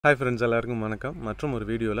Hi friends, எல்லாருக்கும் வணக்கம். மற்றும் ஒரு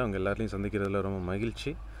வீடியோவில் அவங்க எல்லாரையும் சந்திக்கிறதுல ரொம்ப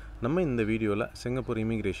மகிழ்ச்சி. நம்ம இந்த வீடியோவில் சிங்கப்பூர்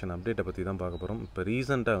இமிகிரேஷன் அப்டேட்டை பற்றி தான் பார்க்க போகிறோம். இப்போ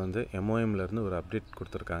ரீசெண்டாக வந்து MOMலேருந்து ஒரு அப்டேட்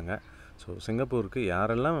கொடுத்துருக்காங்க. ஸோ சிங்கப்பூருக்கு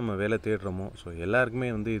யாரெல்லாம் நம்ம வேலை தேடுறோமோ எல்லாருக்குமே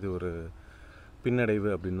வந்து இது ஒரு பின்னடைவு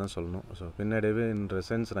அப்படின்னு தான் சொல்லணும். ஸோ பின்னடைவுன்ற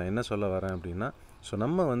சென்ஸ் நான் என்ன சொல்ல வரேன் அப்படின்னா,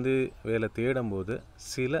 நம்ம வந்து வேலை தேடும்போது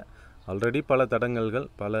சில ஆல்ரெடி பல தடங்கல்கள்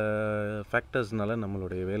பல ஃபேக்டர்ஸ்னால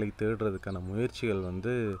நம்மளுடைய வேலை தேடுறதுக்கான முயற்சிகள்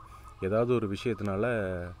வந்து ஏதாவது ஒரு விஷயத்தினால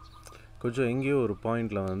கொஞ்சம் எங்கேயோ ஒரு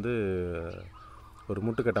பாயிண்டில் வந்து ஒரு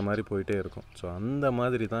முட்டுக்கட்டை மாதிரி போயிட்டே இருக்கும். ஸோ அந்த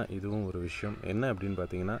மாதிரி தான் இதுவும் ஒரு விஷயம். என்ன அப்படின்னு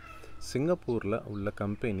பார்த்தீங்கன்னா, சிங்கப்பூரில் உள்ள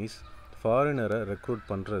கம்பெனிஸ் ஃபாரினரை ரெக்ரூட்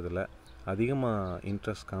பண்ணுறதுல அதிகமாக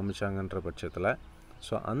இன்ட்ரெஸ்ட் காமிச்சாங்கன்ற பட்சத்தில்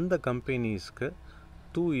அந்த கம்பெனிஸ்க்கு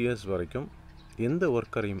 2 years வரைக்கும் எந்த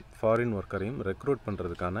ஒர்க்கரையும் ஃபாரின் ஒர்க்கரையும் ரெக்ரூட்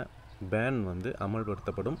பண்ணுறதுக்கான பேன் வந்து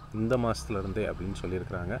அமல்படுத்தப்படும் இந்த மாதத்துலேருந்தே அப்படின்னு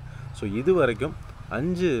சொல்லியிருக்கிறாங்க. ஸோ இது வரைக்கும்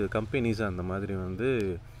 5 கம்பெனிஸ் அந்த மாதிரி வந்து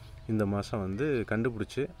இந்த மாதம் வந்து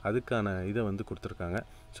கண்டுபிடிச்சி அதுக்கான இதை வந்து கொடுத்துருக்காங்க.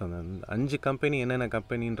 ஸோ அந்த 5 கம்பெனி என்னென்ன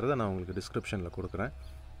கம்பெனின்றதை நான் உங்களுக்கு டிஸ்கிரிப்ஷனில் கொடுக்குறேன்.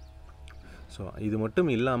 ஸோ இது மட்டும்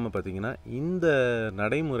இல்லாமல் பார்த்திங்கன்னா, இந்த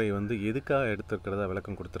நடைமுறை வந்து எதுக்காக எடுத்துருக்கிறதா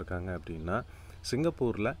விளக்கம் கொடுத்துருக்காங்க அப்படின்னா,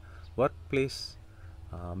 சிங்கப்பூரில் ஒர்க் பிளேஸ்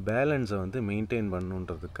பேலன்ஸை வந்து மெயின்டைன்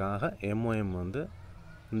பண்ணுன்றதுக்காக MOM வந்து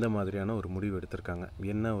இந்த மாதிரியான ஒரு முடிவு எடுத்திருக்காங்க.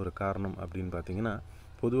 என்ன ஒரு காரணம் அப்படின்னு பார்த்தீங்கன்னா,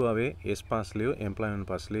 பொதுவாகவே பாஸ்லேயோ எம்ப்ளாய்மெண்ட்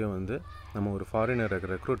பாஸ்லேயோ வந்து நம்ம ஒரு ஃபாரினரை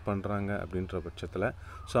ரெக்ரூட் பண்ணுறாங்க அப்படின்ற பட்சத்தில்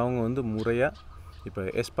அவங்க வந்து முறையாக இப்போ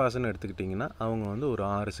பாஸ்ன்னு எடுத்துக்கிட்டிங்கன்னா, அவங்க வந்து ஒரு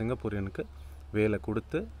 6 சிங்கப்பூரியனுக்கு வேலை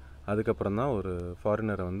கொடுத்து அதுக்கப்புறம் தான் ஒரு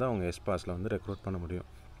ஃபாரினரை வந்து அவங்க பாஸில் வந்து ரெக்ரூட் பண்ண முடியும்.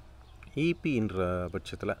 EPன்ற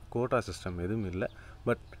பட்சத்தில் கோட்டா சிஸ்டம் எதுவும் இல்லை.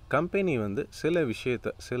 பட் கம்பெனி வந்து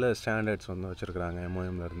சில ஸ்டாண்டர்ட்ஸ் வந்து வச்சுருக்குறாங்க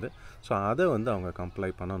MOMலேருந்து. ஸோ அதை வந்து அவங்க கம்ப்ளை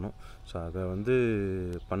பண்ணணும். ஸோ அதை வந்து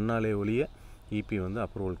பண்ணாலே ஒழிய EP வந்து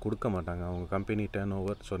அப்ரூவல் கொடுக்க மாட்டாங்க. அவங்க கம்பெனி டர்ன்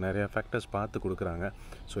ஓவர் நிறையா ஃபேக்டர்ஸ் பார்த்து கொடுக்குறாங்க.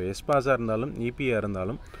 ஸோ பாஸாக இருந்தாலும் EPயாக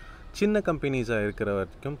இருந்தாலும் சின்ன கம்பெனிஸாக இருக்கிற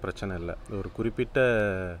வரைக்கும் பிரச்சனை இல்லை. ஒரு குறிப்பிட்ட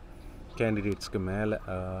கேண்டிடேட்ஸ்க்கு மேலே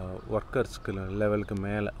ஒர்க்கர்ஸ்க்கு லெவலுக்கு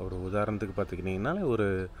மேலே ஒரு உதாரணத்துக்கு பார்த்துக்கிட்டிங்கன்னா, ஒரு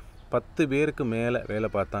 10 பேருக்கு மேலே வேலை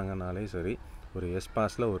பார்த்தாங்கனாலே சரி, ஒரு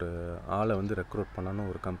பாஸில் ஒரு ஆளை வந்து ரெக்ரூட் பண்ணணும்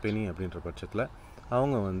ஒரு கம்பெனி அப்படின்ற பட்சத்தில்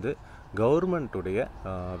அவங்க வந்து கவர்மெண்ட்டுடைய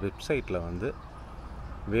வெப்சைட்டில் வந்து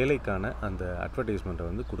வேலைக்கான அந்த அட்வர்டைஸ்மெண்ட்டை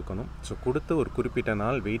வந்து கொடுக்கணும். ஸோ கொடுத்து ஒரு குறிப்பிட்ட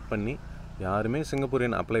நாள் வெயிட் பண்ணி யாருமே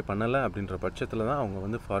சிங்கப்பூரியன் அப்ளை பண்ணலை அப்படின்ற பட்சத்தில் தான் அவங்க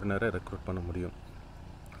வந்து ஃபாரினரை ரெக்ரூட் பண்ண முடியும்.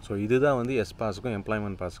 ஸோ இதுதான் வந்து பாஸுக்கும்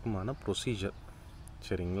எம்ப்ளாய்மெண்ட் பாஸுக்குமான ப்ரொசீஜர்.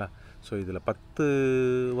 சரிங்களா? ஸோ இதில் 10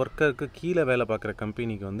 ஒர்க்கருக்கு கீழே வேலை பார்க்குற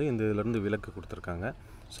கம்பெனிக்கு வந்து இந்த இதிலேருந்து விலக்கு கொடுத்துருக்காங்க.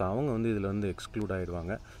 ஸோ அவங்க வந்து இதில் வந்து எக்ஸ்க்ளூட்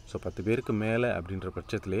ஆகிடுவாங்க. ஸோ 10 பேருக்கு மேலே அப்படின்ற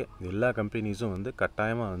பட்சத்துலேயே எல்லா கம்பெனிஸும் வந்து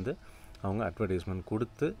கட்டாயமாக வந்து அவங்க அட்வர்டைஸ்மெண்ட்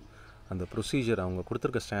கொடுத்து அந்த ப்ரொசீஜர் அவங்க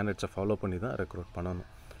கொடுத்துருக்க ஸ்டாண்டர்ட்ஸை ஃபாலோ பண்ணி தான் ரெக்ரூட் பண்ணணும்.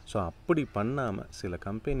 ஸோ அப்படி பண்ணாமல் சில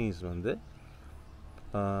கம்பெனிஸ் வந்து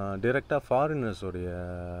டிரெக்டாக ஃபாரினர்ஸோடைய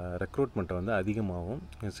ரெக்ரூட்மெண்ட்டை வந்து அதிகமாகவும்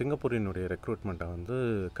சிங்கப்பூரினுடைய ரெக்ரூட்மெண்ட்டை வந்து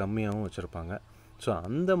கம்மியாகவும் வச்சுருப்பாங்க. ஸோ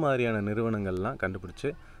அந்த மாதிரியான நிறுவனங்கள்லாம் கண்டுபிடிச்சி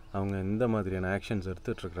அவங்க இந்த மாதிரியான ஆக்ஷன்ஸ்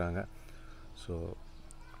எடுத்துகிட்ருக்குறாங்க. ஸோ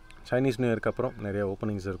சைனீஸ் நியூ இயருக்கு அப்புறம் நிறையா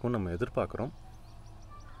ஓப்பனிங்ஸ் இருக்கும் நம்ம எதிர்பார்க்குறோம்.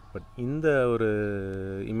 பட் இந்த ஒரு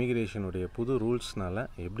இமிக்ரேஷனுடைய புது ரூல்ஸ்னால்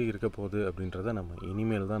எப்படி இருக்க போகுது அப்படின்றத நம்ம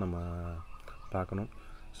இனிமேல் தான் நம்ம பார்க்கணும்.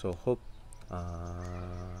 ஸோ ஹோப்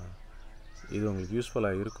இது உங்களுக்கு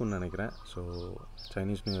யூஸ்ஃபுல்லாக இருக்கும்னு நினைக்கிறேன். ஸோ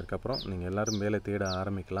சைனீஸ் நியூ இயருக்கு அப்புறம் நீங்கள் எல்லோரும் வேலை தேட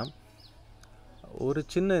ஆரம்பிக்கலாம். ஒரு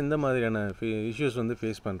சின்ன இந்த மாதிரியான இஷ்யூஸ் வந்து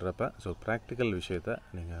ஃபேஸ் பண்ணுறப்ப ப்ராக்டிக்கல் விஷயத்தை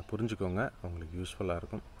நீங்கள் புரிஞ்சுக்கோங்க, உங்களுக்கு யூஸ்ஃபுல்லாக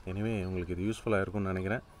இருக்கும். எனிவே உங்களுக்கு இது யூஸ்ஃபுல்லாக இருக்கும்னு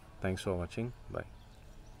நினைக்கிறேன். தேங்க்ஸ் ஃபார் வாட்சிங். பாய்.